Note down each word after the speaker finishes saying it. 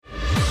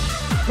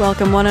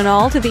Welcome one and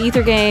all to the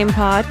Ether Game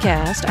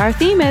podcast. Our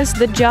theme is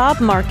the job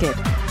market.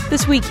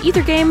 This week,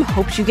 Ether Game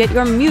hopes you get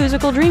your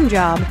musical dream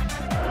job.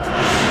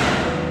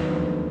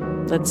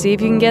 Let's see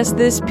if you can guess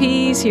this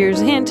piece. Here's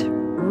a hint.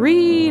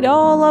 Read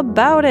all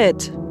about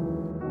it.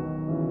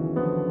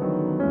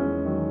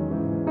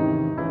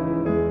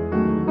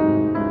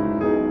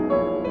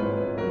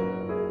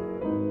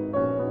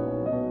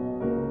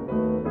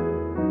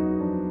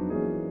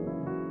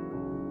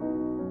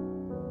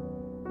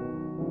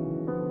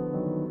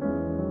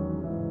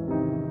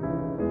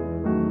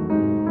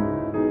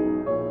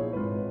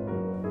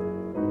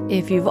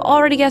 If you've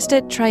already guessed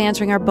it, try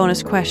answering our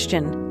bonus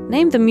question.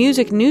 Name the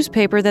music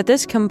newspaper that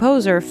this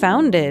composer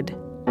founded.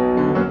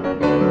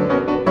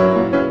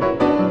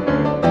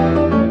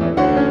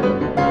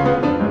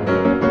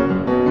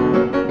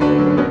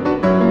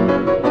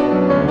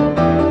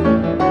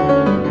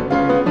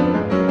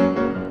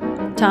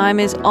 Time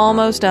is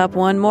almost up.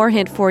 One more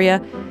hint for you.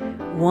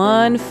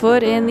 1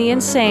 foot in the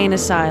insane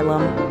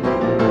asylum.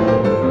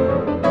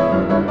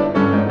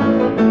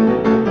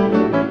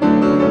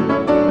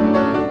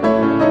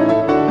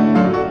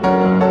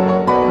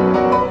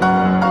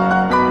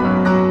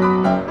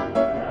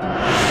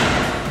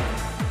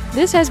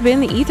 This has been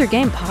the Ether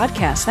Game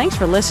podcast. Thanks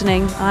for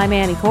listening. I'm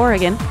Annie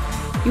Corrigan.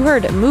 You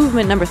heard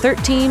movement number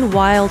 13,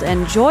 Wild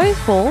and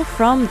Joyful,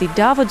 from the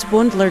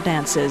Davidsbundler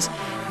Dances,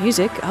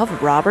 music of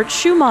Robert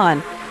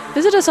Schumann.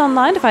 Visit us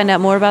online to find out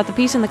more about the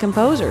piece and the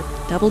composer,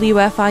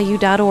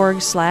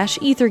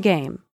 wfiu.org/ethergame.